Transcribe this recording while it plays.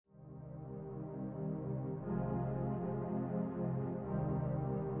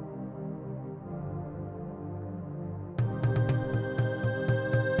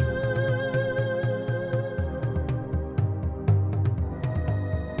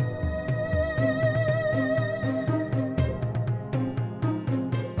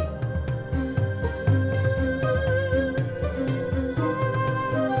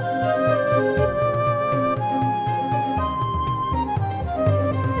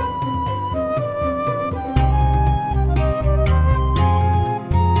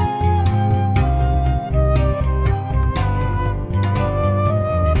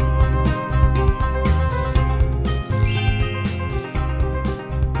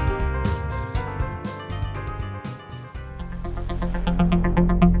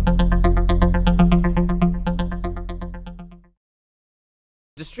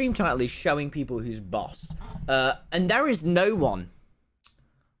stream title is showing people who's boss. And there is no one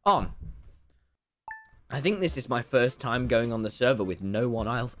on. I think this is my first time going on the server with no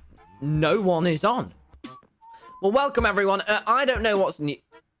one. No one is on. Well, welcome everyone. I don't know what's new.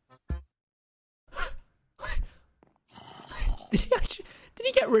 Did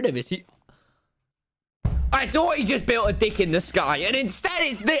he get rid of it? I thought he just built a dick in the sky, and instead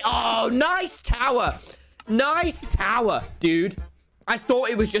it's the... Oh, nice tower. Nice tower, dude. I thought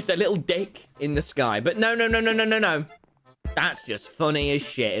it was just a little dick in the sky, but no. That's just funny as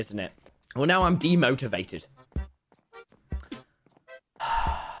shit, isn't it? Well, now I'm demotivated.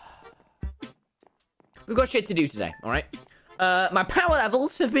 We've got shit to do today, all right? My power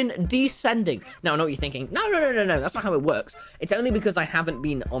levels have been descending. Now, I know what you're thinking. No. That's not how it works. It's only because I haven't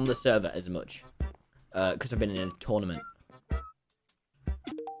been on the server as much. Because I've been in a tournament.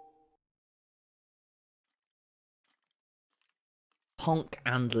 Honk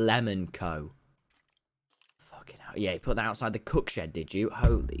and Lemon Co. Fucking hell. Yeah, you put that outside the cook shed, did you?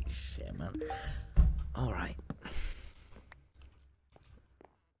 Holy shit, man. Alright.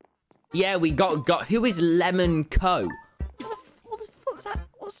 Yeah, we got... Who is Lemon Co? What the fuck is that?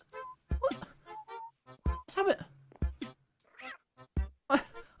 What's happening?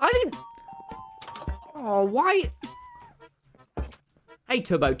 I didn't... Oh, why? Hey,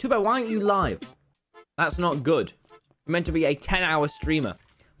 Tubbo. Tubbo, why aren't you live? That's not good. You're meant to be a 10-hour streamer.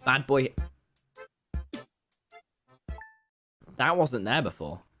 Bad boy. That wasn't there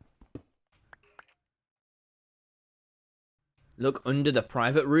before. Look under the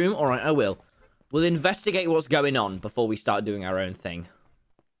private room? Alright, I will. We'll investigate what's going on before we start doing our own thing.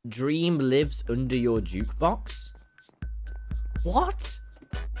 Dream lives under your jukebox? What?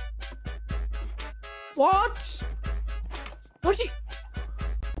 What? What do you...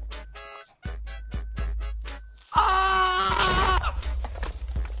 Ah!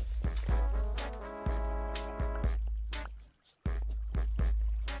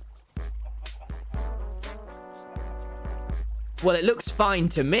 Well, it looks fine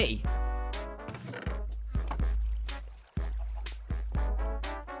to me.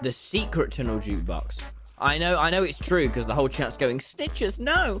 The secret tunnel jukebox. I know it's true because the whole chat's going, Snitches,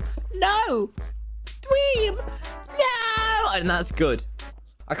 no! Dream! No! And that's good.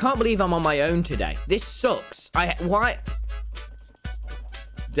 I can't believe I'm on my own today. This sucks. Why?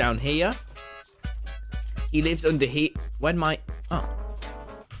 Down here. He lives under here. When my... Oh.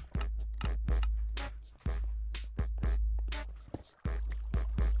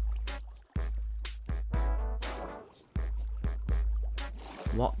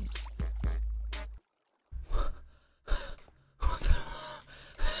 What?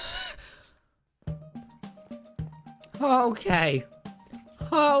 Okay.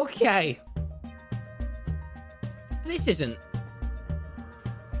 This isn't...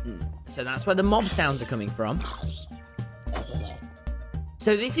 So that's where the mob sounds are coming from.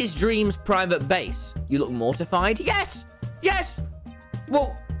 So this is Dream's private base. You look mortified? Yes!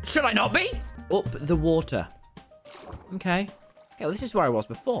 Well, should I not be? Up the water. Okay. Well, this is where I was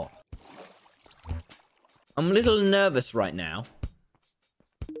before. I'm a little nervous right now.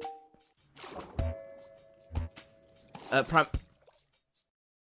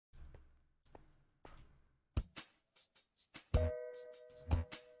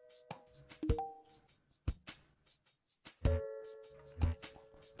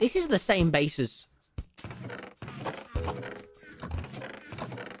 This is the same base as...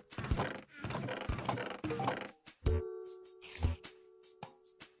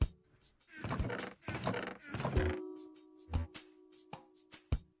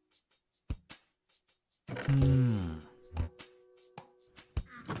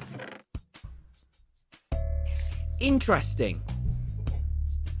 Interesting.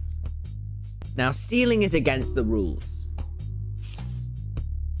 Now, stealing is against the rules.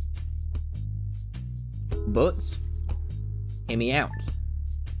 But, hear me out.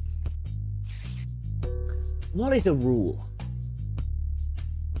 What is a rule?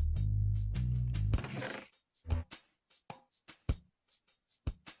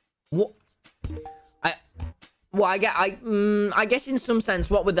 What? I guess in some sense,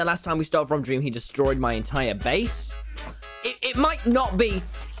 what with the last time we stole from Dream, he destroyed my entire base. It might not be...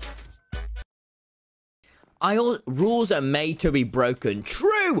 Rules are made to be broken.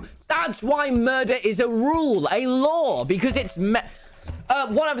 True! That's why murder is a rule, a law, because it's... what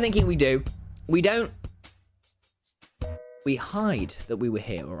I'm thinking we do, we don't... We hide that we were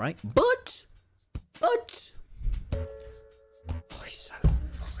here, all right? But... Oh,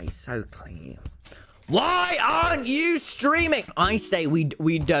 he's so clean. Why aren't you streaming? I say we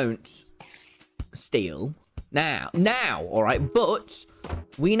don't steal. Now, all right? But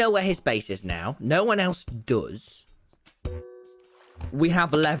we know where his base is now. No one else does. We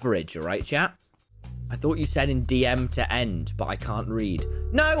have leverage, all right, chat? I thought you said in DM to end, but I can't read.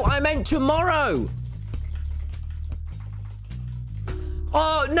 No, I meant tomorrow.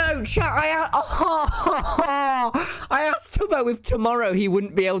 Oh, no, chat. I asked Tubbo if tomorrow he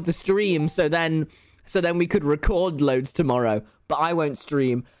wouldn't be able to stream, so then we could record loads tomorrow, but I won't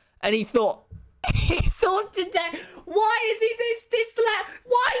stream. And he thought today, why is he this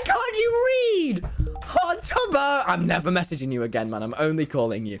why can't you read? Oh, Tubbo, I'm never messaging you again, man. I'm only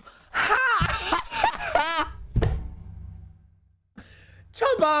calling you.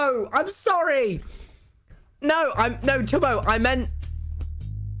 Tubbo, I'm sorry. No, Tubbo, I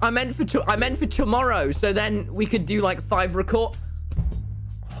meant for tomorrow, so then we could do like 5 record.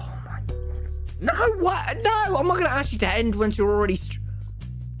 Oh my god. No, what? No, I'm not gonna ask you to end once you're already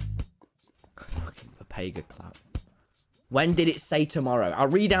fucking Vapega clap. When did it say tomorrow? I'll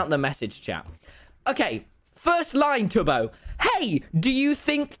read out the message, chat. Okay, first line, Tubbo. Hey, do you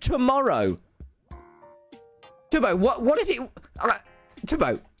think tomorrow? Tubbo, what is it?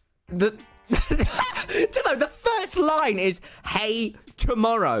 Tubbo, Tubbo, the first line is, hey,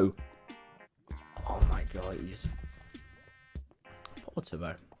 tomorrow. Oh my god, he's... Poor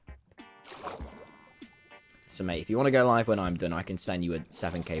Tubbo. So, mate, if you want to go live when I'm done, I can send you a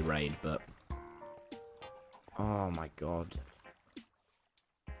 7k raid, but... Oh my god.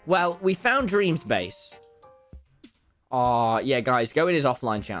 Well, we found Dream's base. Aw, yeah, guys, go in his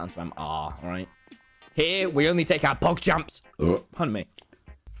offline chat and spam R, alright? Here, we only take our pog jumps. Pardon me.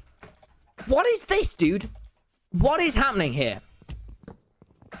 What is this, dude? What is happening here?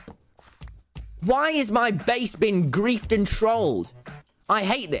 Why is my base being griefed and trolled? I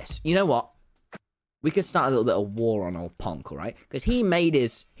hate this. You know what? We could start a little bit of war on old Punk, alright? Because he made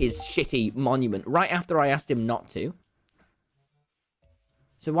his shitty monument right after I asked him not to.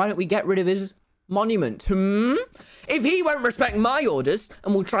 So why don't we get rid of his monument? If he won't respect my orders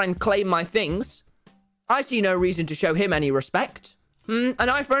and will try and claim my things, I see no reason to show him any respect. An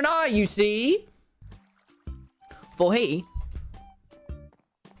eye for an eye, you see? For he,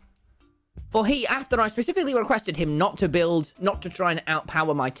 after I specifically requested him not to try and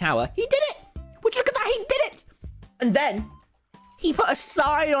outpower my tower, he did it! Would you look at that? He did it! And then, he put a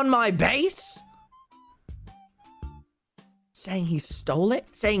sign on my base, saying he stole it,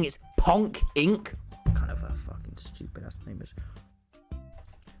 saying it's Ponk Inc. What kind of a fucking stupid ass name is?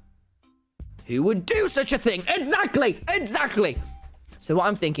 Who would do such a thing? Exactly! So what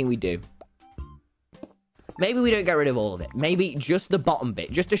I'm thinking we do, maybe we don't get rid of all of it. Maybe just the bottom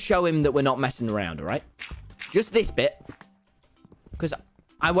bit, just to show him that we're not messing around, all right? Just this bit, because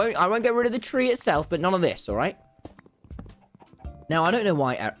I won't get rid of the tree itself, but none of this, all right? Now, I don't know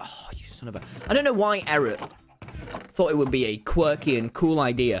why... Oh, you son of a... I don't know why Eric thought it would be a quirky and cool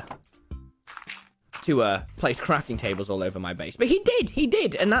idea to place crafting tables all over my base. But he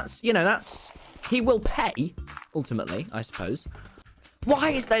did. And that's, you know, that's... He will pay, ultimately, I suppose.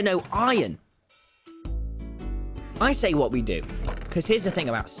 Why is there no iron? I say what we do. Because here's the thing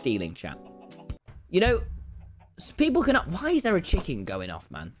about stealing, chat. You know, people can... Why is there a chicken going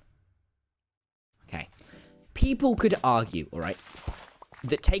off, man? Okay. People could argue, all right,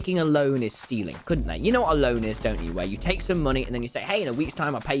 that taking a loan is stealing, couldn't they? You know what a loan is, don't you? Where you take some money and then you say, hey, in a week's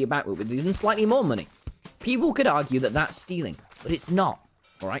time, I'll pay you back with even slightly more money. People could argue that that's stealing, but it's not,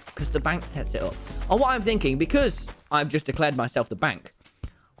 all right? Because the bank sets it up. Or what I'm thinking, because I've just declared myself the bank,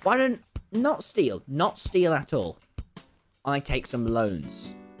 why don't not steal at all. I take some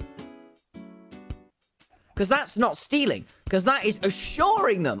loans. Because that's not stealing. Because that is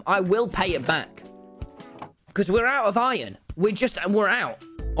assuring them I will pay it back. Because we're out of iron. We're out.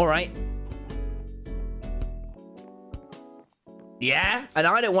 All right. Yeah. And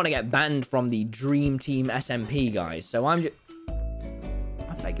I don't want to get banned from the Dream Team SMP, guys. So I'm just...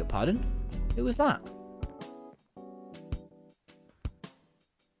 I beg your pardon. Who was that?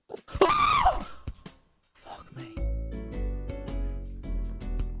 Fuck me.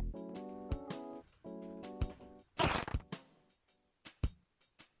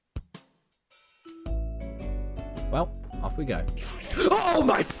 Well, off we go. Oh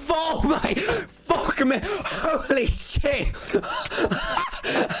my fuck me. Holy shit.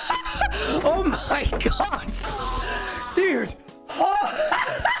 Oh my god. Dude.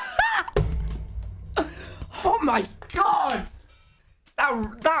 Oh my god.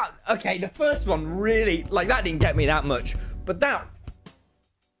 That okay, the first one really, like, that didn't get me that much, but that,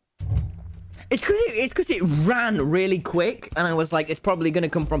 it's because it ran really quick, and I was like, it's probably going to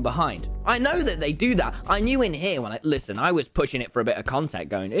come from behind. I know that they do that. I knew in here when I was pushing it for a bit of contact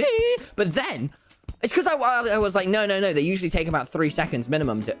going, but then It's because I was like, no. They usually take about 3 seconds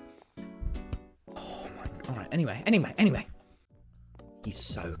minimum to... Oh, my... All right, anyway. He's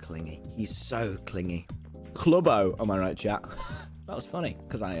so clingy. He's so clingy. Tubbo. Am I right, chat? That was funny,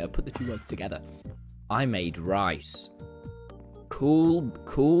 because I put the 2 words together. I made rice.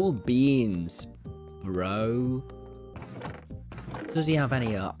 Cool beans, bro. Does he have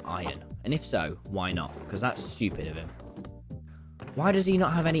any iron? And if so, why not? Because that's stupid of him. Why does he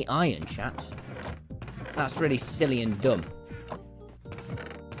not have any iron, chat? That's really silly and dumb.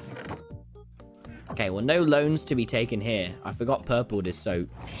 Okay, well, no loans to be taken here. I forgot Purple is so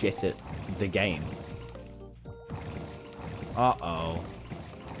shit at the game. Uh-oh.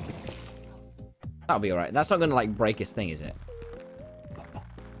 That'll be alright. That's not gonna, like, break his thing, is it?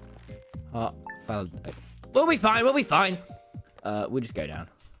 Oh, fell. We'll be fine. We'll just go down.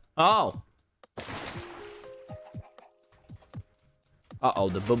 Oh. Uh-oh,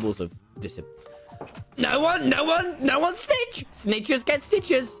 the bubbles have disappeared. No one snitch! Snitches get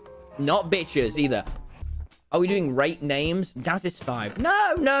stitches. Not bitches, either. Are we doing rate names? Daz is 5.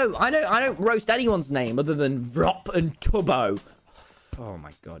 No, I don't roast anyone's name other than Vrop and Tubbo. Oh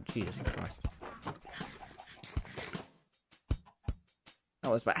my god, Jesus Christ.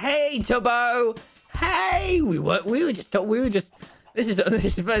 That was bad. Hey, Tubbo! Hey! We were just... This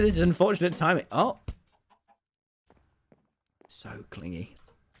is unfortunate timing. Oh. So clingy.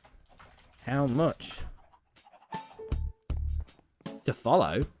 How much? To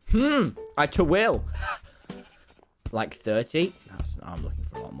follow? I to will. Like 30? I'm looking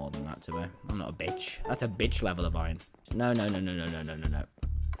for a lot more than that, Tubbo. I'm not a bitch. That's a bitch level of iron. No.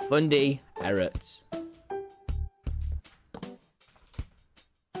 Fundy, Errot.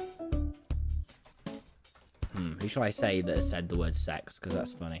 Who shall I say that has said the word sex? Because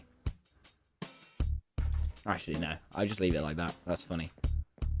that's funny. Actually, no. I'll just leave it like that. That's funny.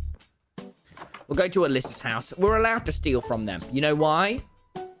 We'll go to Alyssa's house. We're allowed to steal from them. You know why?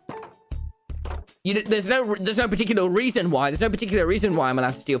 There's no particular reason why. There's no particular reason why I'm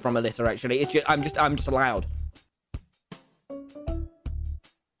allowed to steal from Alyssa, actually. It's just, I'm just allowed.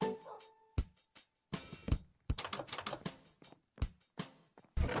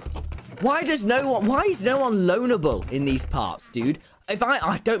 Why is no one loanable in these parts, dude? If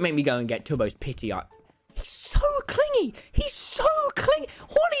don't make me go and get Tubbo's pity. He's so clingy. He's so clingy.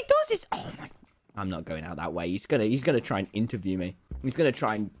 All he does is, oh my. I'm not going out that way. He's gonna try and interview me. He's gonna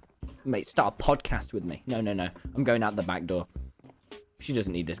try and start a podcast with me. No. I'm going out the back door. She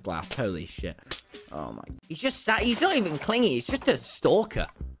doesn't need this glass. Holy shit. Oh my. He's just sat. He's not even clingy. He's just a stalker.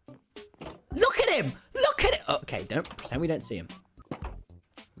 Look at him. Look at it. Okay, don't pretend we don't see him.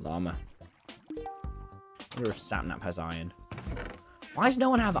 Llama. I wonder if Sapnap has iron. Why does no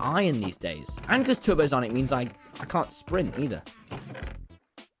one have iron these days? And because Tubbo's on it means I can't sprint either.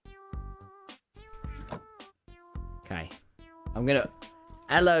 Okay. I'm gonna...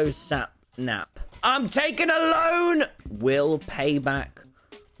 Hello, Sapnap. I'm taking a loan! Will pay back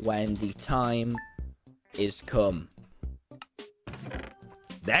when the time is come.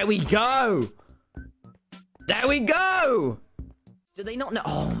 There we go! There we go! Do they not know?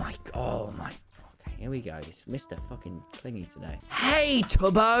 Oh my... Okay, here we go. It's Mr. fucking Clingy today. Hey,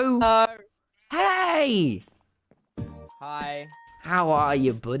 Tubbo! Hello. Hey! Hi. How are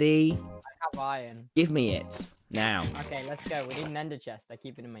you, buddy? I have iron. Give me it. Now. Okay, let's go. We need an ender chest. I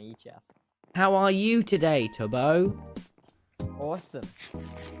keep it in my e-chest. How are you today, Tubbo? Awesome.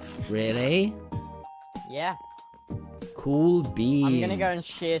 Really? Yeah. Cool beans. I'm gonna go and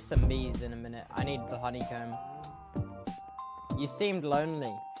shear some bees in a minute. I need the honeycomb. You seemed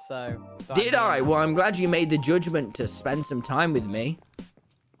lonely, so Did I? Well, I'm glad you made the judgment to spend some time with me.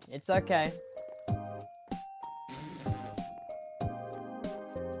 It's okay.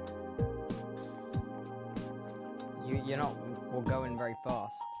 You're not going very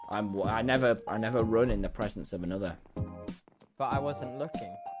fast. I never run in the presence of another. But I wasn't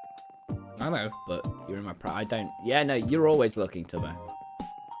looking. I know, but you're in my I don't. Yeah, no, you're always looking, Tubbo.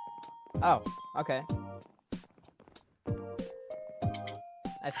 Oh, okay.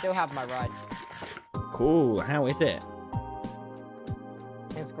 I still have my rice. Cool. How is it?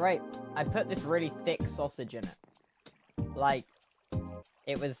 It's great. I put this really thick sausage in it. Like,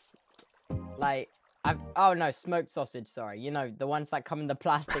 it was, like, oh no, smoked sausage, sorry. You know, the ones that come in the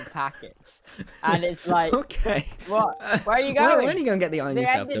plastic packets. And it's like... Okay. What? Where are you going? Where are you going to get the iron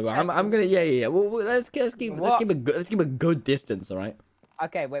yourself, Tubbo? I'm going to... Yeah. Well, let's keep a good distance, all right?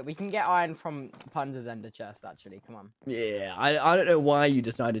 Okay, wait, we can get iron from Punz's ender chest, actually. Come on. Yeah, I don't know why you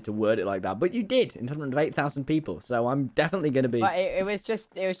decided to word it like that, but you did in front of 8,000 people, so I'm definitely going to be... But it was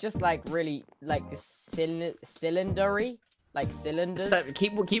just like really, like, cylindery? Like cylinders? So,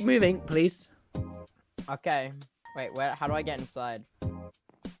 keep moving, please. Okay. Wait, where? How do I get inside?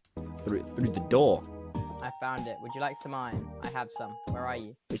 Through the door. I found it. Would you like some iron? I have some. Where are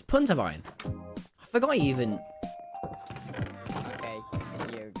you? Which puns of iron? I forgot you even. Okay,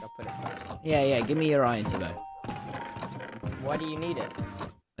 you. I'll put it first. Yeah. Give me your iron, Tubbo. Why do you need it?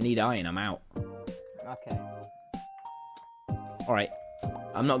 I need iron. I'm out. Okay. All right.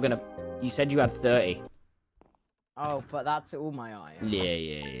 I'm not gonna. You said you had 30. Oh, but that's all my iron.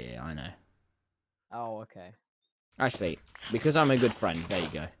 Yeah. I know. Oh, okay. Actually, because I'm a good friend, there you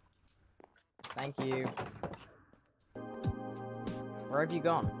go. Thank you. Where have you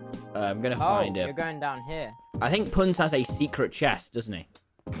gone? I'm gonna find it. You're going down here. I think Puns has a secret chest, doesn't he?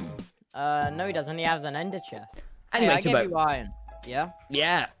 No, he doesn't. He has an ender chest. Anyway, hey, I gave you iron. Yeah?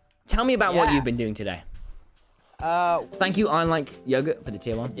 Yeah. Tell me about what you've been doing today. Thank you, I like yogurt for the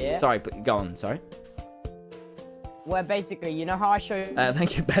tier 1. Yeah. Sorry, but go on, sorry. Well, basically, you know how I showed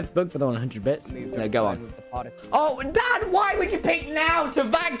Thank you, Beth Bug, for the 100 bits. No, go on. with the particles? Oh, Dad, why would you pick now to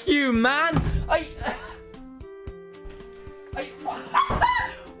vacuum, man? Why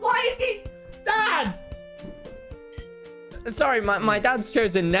is he... Dad! Sorry, my dad's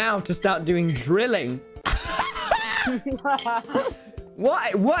chosen now to start doing drilling.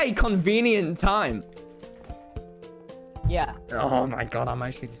 What a convenient time. Yeah. Oh my god, I'm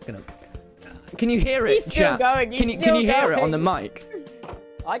actually just gonna... Can you hear it, He's still chat? going. Can you hear it on the mic?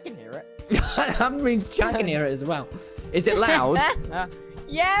 I can hear it. That means chat can hear it as well. Is it loud?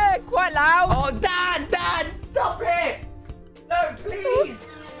 Yeah, quite loud. Oh, Dad, stop it! No, please!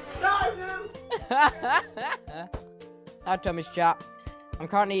 No! Hi, Thomas chat. I'm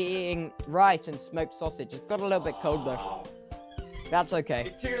currently eating rice and smoked sausage. It's got a little bit cold though. That's okay.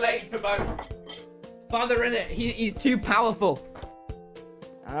 It's too late to vote. Father in it. He's too powerful.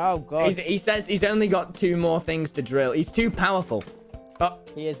 Oh god. He says he's only got 2 more things to drill. He's too powerful. Oh.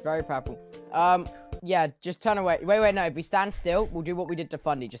 He is very powerful. Yeah, just turn away. Wait, no. If we stand still, we'll do what we did to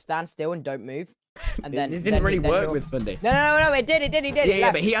Fundy. Just stand still and don't move. And then this didn't really work with Fundy. No, it did. He did.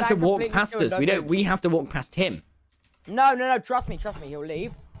 Yeah, but he had to walk past us. We have to walk past him. No. Trust me. He'll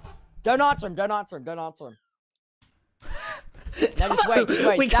leave. Don't answer him. No, just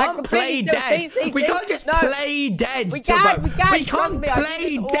wait. We can't play dead. We can't just play dead. We can't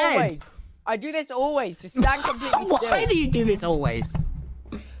play dead. I do this always. Just stand completely still. Why do you do this always?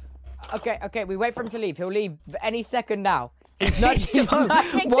 Okay. We wait for him to leave. He'll leave any second now. He's nudging.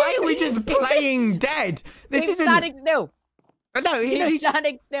 Why are we just playing dead? This isn't standing still. No, he's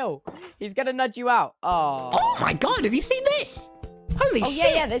standing still. He's gonna nudge you out. Oh my god, have you seen this? Holy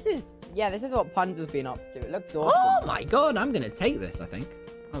shit. Yeah, this is what Puns has been up to. It looks awesome. Oh my god, I'm gonna take this, I think.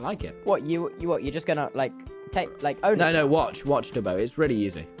 I like it. What, you're just gonna own it? No, watch Tubbo. It's really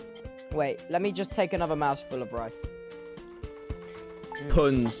easy. Wait, let me just take another mouthful of rice.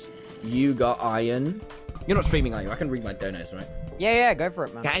 Puns, you got iron. You're not streaming, are you? I can read my donuts, right? Yeah, go for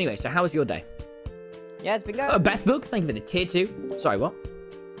it, man. Okay, anyway, so how was your day? Yeah, it's been going. Beth Book, thank you for the tier 2. Sorry, what?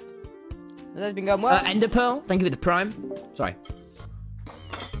 It's been going well. Ender Pearl, thank you for the prime. Sorry.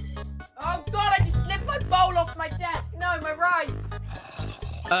 Oh god, I just slipped my bowl off my desk. No, my rice.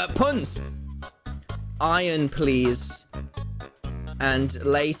 Puns. Iron, please. And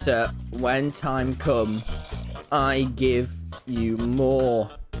later, when time come, I give you more.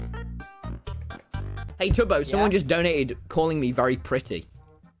 Hey, Tubbo, someone just donated calling me very pretty.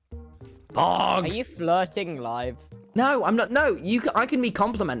 Bog. Are you flirting live? No, I'm not. No, I can be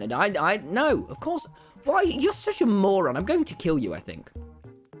complimented. No, of course. Why? You're such a moron. I'm going to kill you, I think.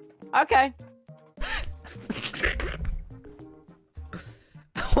 Okay.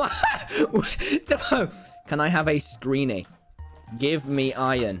 Can I have a screeny? Give me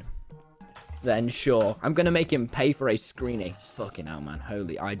iron. Then sure. I'm gonna make him pay for a screeny. Fucking hell, man.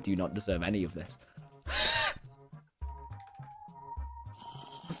 Holy, I do not deserve any of this.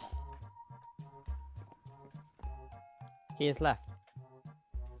 He is left.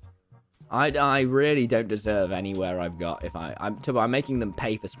 I really don't deserve anywhere I've got if I'm making them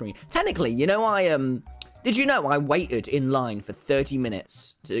pay for screen. Technically, you know, did you know I waited in line for 30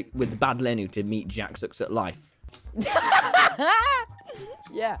 minutes with Bad Lenu to meet Jack Sucks at Life?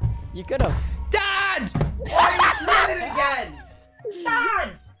 Yeah, you could have. Dad! Why are you doing it again?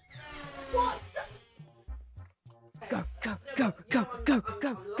 Dad! What? Go.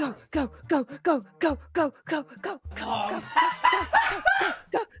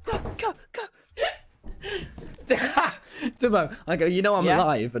 Tubbo, I go, you know I'm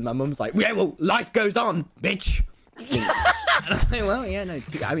live, and my mum's like, yeah, well, life goes on, bitch. Well, yeah, no,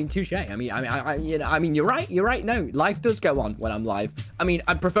 I mean, touche. I mean, you're right. No, life does go on when I'm live. I mean,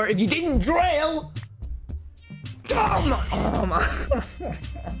 I'd prefer if you didn't drill. Oh my.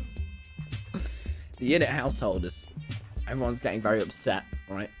 The unit householders. Everyone's getting very upset,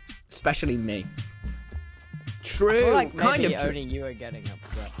 right? Especially me. True. I feel like kind maybe of. only you are getting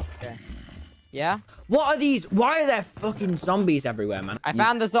upset. Okay. Yeah? What are these? Why are there fucking zombies everywhere, man? I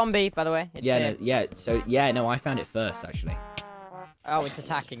found the zombie, by the way. It's Yeah, here. no, yeah. So, yeah, no, I found it first, actually. Oh, it's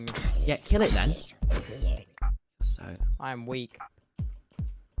attacking me. Yeah, kill it then. So, I am weak.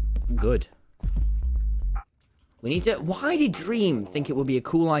 good. We need to... Why did Dream think it would be a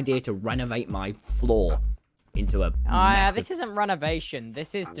cool idea to renovate my floor into a mess This isn't renovation.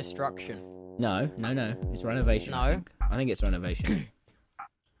 This is destruction. No. It's renovation. No. I think it's renovation.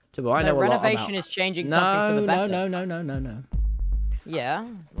 Tubbo, I know a lot about... renovation is changing something for the better. No. Yeah,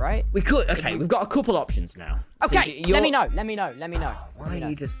 right? We could... Okay, we've got a couple options now. Okay, So let me know. Why are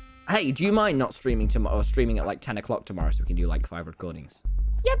you just... Hey, do you mind not streaming tomorrow, or streaming at like 10 o'clock tomorrow so we can do like 5 recordings?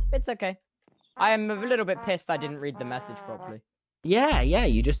 Yep, it's okay. I am a little bit pissed I didn't read the message properly. Yeah,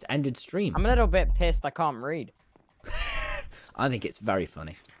 you just ended stream. I'm a little bit pissed I can't read. I think it's very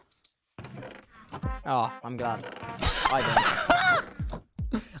funny. Oh, I'm glad. I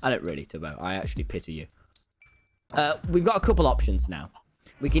don't. I don't really, Tubbo. I actually pity you. We've got a couple options now.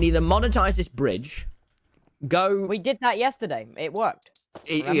 We can either monetize this bridge, go... We did that yesterday. It worked.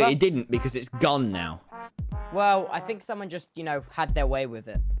 It didn't because it's gone now. Well, I think someone just, you know, had their way with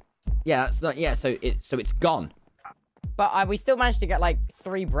it. Yeah, that's not... Yeah, so it's gone. But we still managed to get, like,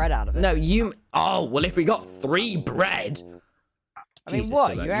 3 bread out of it. No, you... Oh, well, if we got 3 bread... I mean, Jesus,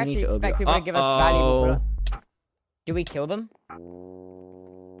 what? Tubbo, You actually need to expect people to give us valuable bread? Do we kill them?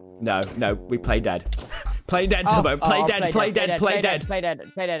 No, we play dead. Play dead, Tubbo. Play dead, play dead, play dead. Play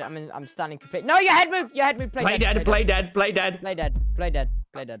dead. I'm standing complete. No, your head moved. Play dead. Play dead. Play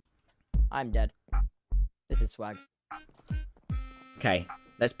dead. I'm dead. This is swag. Okay,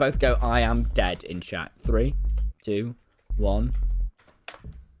 let's both go I am dead in chat. 3, 2, 1.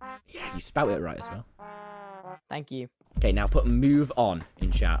 Yeah, you spout it right as well. Thank you. Okay, now put move on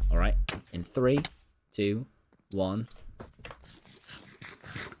in chat, alright? In 3, 2, 1.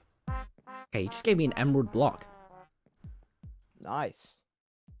 Okay, you just gave me an emerald block. Nice.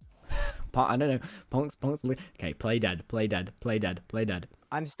 I don't know. Ponks. Okay, play dead.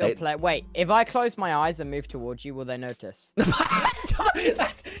 I'm still playing. Wait, if I close my eyes and move towards you, will they notice?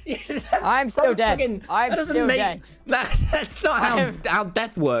 I'm still dead. I'm still dead. That's not how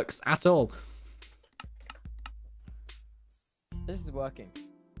death works at all. This is working.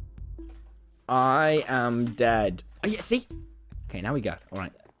 I am dead. Oh, yeah, see? Okay, now we go. All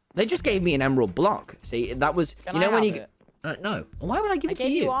right. They just gave me an emerald block. See, that was... Can you know I when have you... it? No. Why would I give it to you?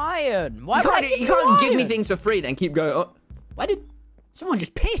 I gave you iron. Why would I give you can't give me iron? things for free, then keep going... Oh, why did... Someone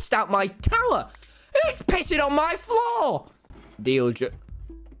just pissed out my tower. Who's pissing on my floor? Deal...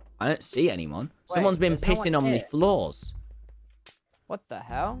 I don't see anyone. Wait, Someone's been there's no pissing one on the here. floors. What the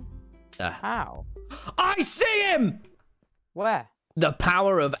hell? How? I see him! Where? The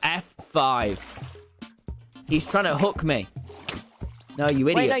power of F5. He's trying to hook me. No, you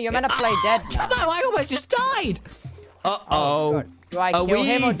idiot. Wait, no, you're meant to play dead now. No, I almost just died. Uh-oh. Oh, God. Do I Are kill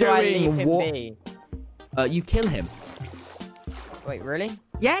him or do I doing leave him what? be? You kill him. Wait, really?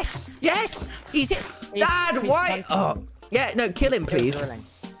 Yes. He's hit. Dad, why? Oh, yeah, no, kill him, please.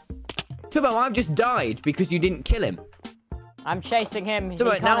 Tubbo, I've just died because you didn't kill him. I'm chasing him.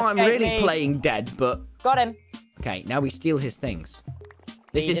 Tubbo, now I'm really playing dead, but... Got him. Okay, now we steal his things.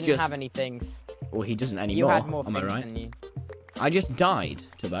 This He is didn't just... have any things. Well, he doesn't anymore. You had more Am I things right? than you. I just died,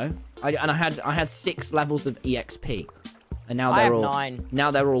 Tubbo. And I had 6 levels of EXP. And now they're all... 9. Now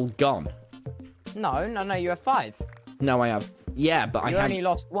they're all gone. No, you have 5. No, I have... Yeah, but You only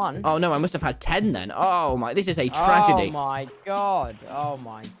lost 1. Oh, no, I must have had 10 then. Oh, my... This is a tragedy. Oh, my God. Oh,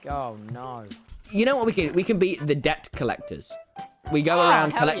 my God. No. You know what we can... We can be the debt collectors. We go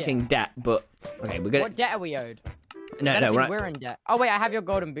around collecting debt, but... Okay, we're gonna... What debt are we owed? No, we're in debt. Oh, wait, I have your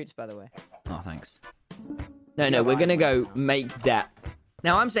golden boots, by the way. Oh, thanks. No, we're gonna go make debt.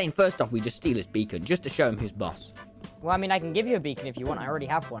 Now, I'm saying first off, we just steal his beacon, just to show him who's boss. Well, I mean, I can give you a beacon if you want. I already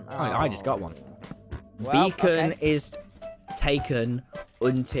have one. Oh. I just got one. Well, Beacon okay. is taken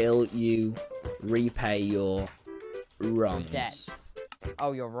until you repay your wrongs. Debts.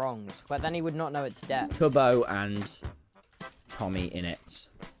 Oh, your wrongs. But then he would not know it's debt. Tubbo and Tommy in it.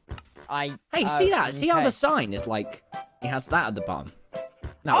 Hey, see that? Okay. See how the sign is like... It has that at the bottom.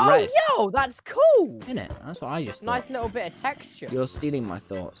 No, oh, red. yo, that's cool. In it. That's what I just thought. Nice little bit of texture. You're stealing my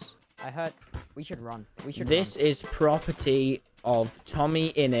thoughts. I heard. We should run. This is property of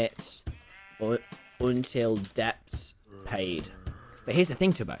Tommy Innit until debts paid. But here's the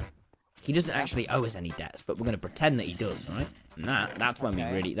thing, Tubbo. He doesn't actually owe us any debts, but we're going to pretend that he does, right? And that's when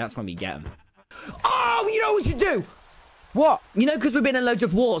we get him. Oh, you know what we should do? What? You know, because we've been in loads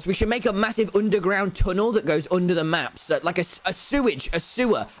of wars, we should make a massive underground tunnel that goes under the maps, like a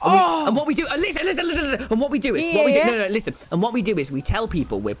sewer. And what we do, listen. And what we do is, no, listen. And what we do is we tell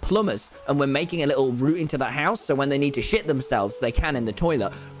people we're plumbers and we're making a little route into that house, so when they need to shit themselves, they can in the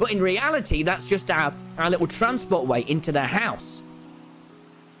toilet. But in reality, that's just our little transport way into their house.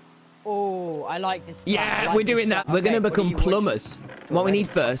 Oh, I like this. Yeah, we're doing that. We're going to become plumbers. What we need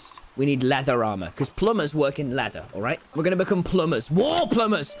first, we need leather armor, because plumbers work in leather, all right? We're going to become plumbers. War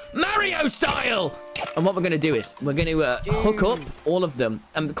plumbers! Mario style! And what we're going to do is, we're going to hook up all of them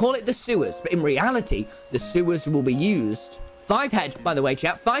and call it the sewers. But in reality, the sewers will be used... 5 head, by the way,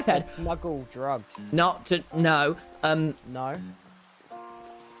 chap. 5 head. Smuggle drugs. Not to... No. No.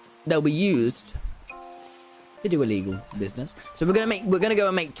 They'll be used... to do illegal business. So we're gonna go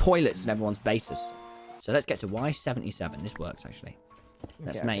and make toilets in everyone's bases. So let's get to Y77. This works actually.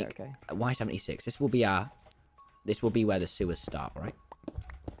 Let's make Y76. This will be where the sewers start, right?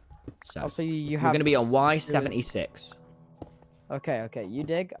 So, so you have we're gonna be on Y76. Okay. You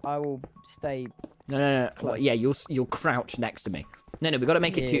dig. I will stay. No. Well, yeah, you'll crouch next to me. No, we got to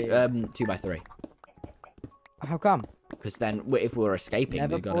make it 2 by 3. How come? Because then, if we're escaping,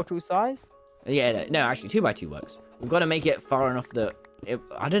 Never we've got portal size. Yeah, no, actually 2 by 2 works. We've got to make it far enough that...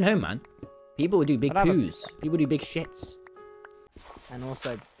 I don't know, man. People would do big poos. People do big shits. And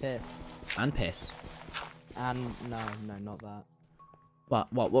also piss. And piss. And no, not that.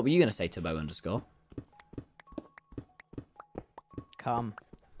 What were you going to say, Tubbo _? Come.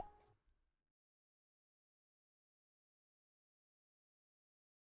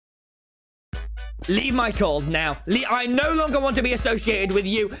 Leave my call now. I no longer want to be associated with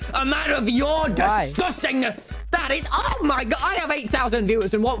you. A man of your disgustingness. That is... Oh my god. I have 8,000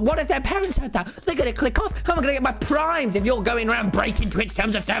 viewers. And what if their parents heard that? They're going to click off. How am I going to get my primes if you're going around breaking Twitch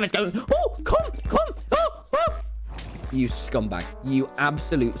terms of service going... Oh, come. Oh. You scumbag. You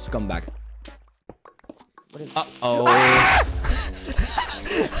absolute scumbag. Uh-oh. Ah!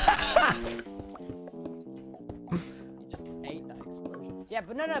 Yeah,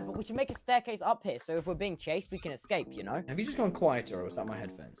 but no, but we should make a staircase up here, so if we're being chased, we can escape, you know? Have you just gone quieter, or was that my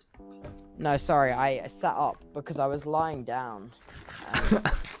headphones? No, sorry, I sat up because I was lying down.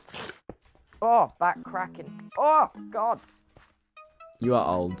 Oh, back cracking. Oh, God. You are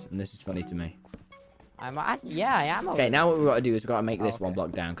old, and this is funny to me. Yeah, I am old. Okay, now what we've got to do is we've got to make this one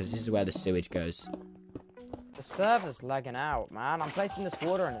block down, because this is where the sewage goes. The server's lagging out, man. I'm placing this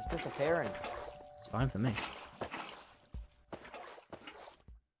water and it's disappearing. It's fine for me.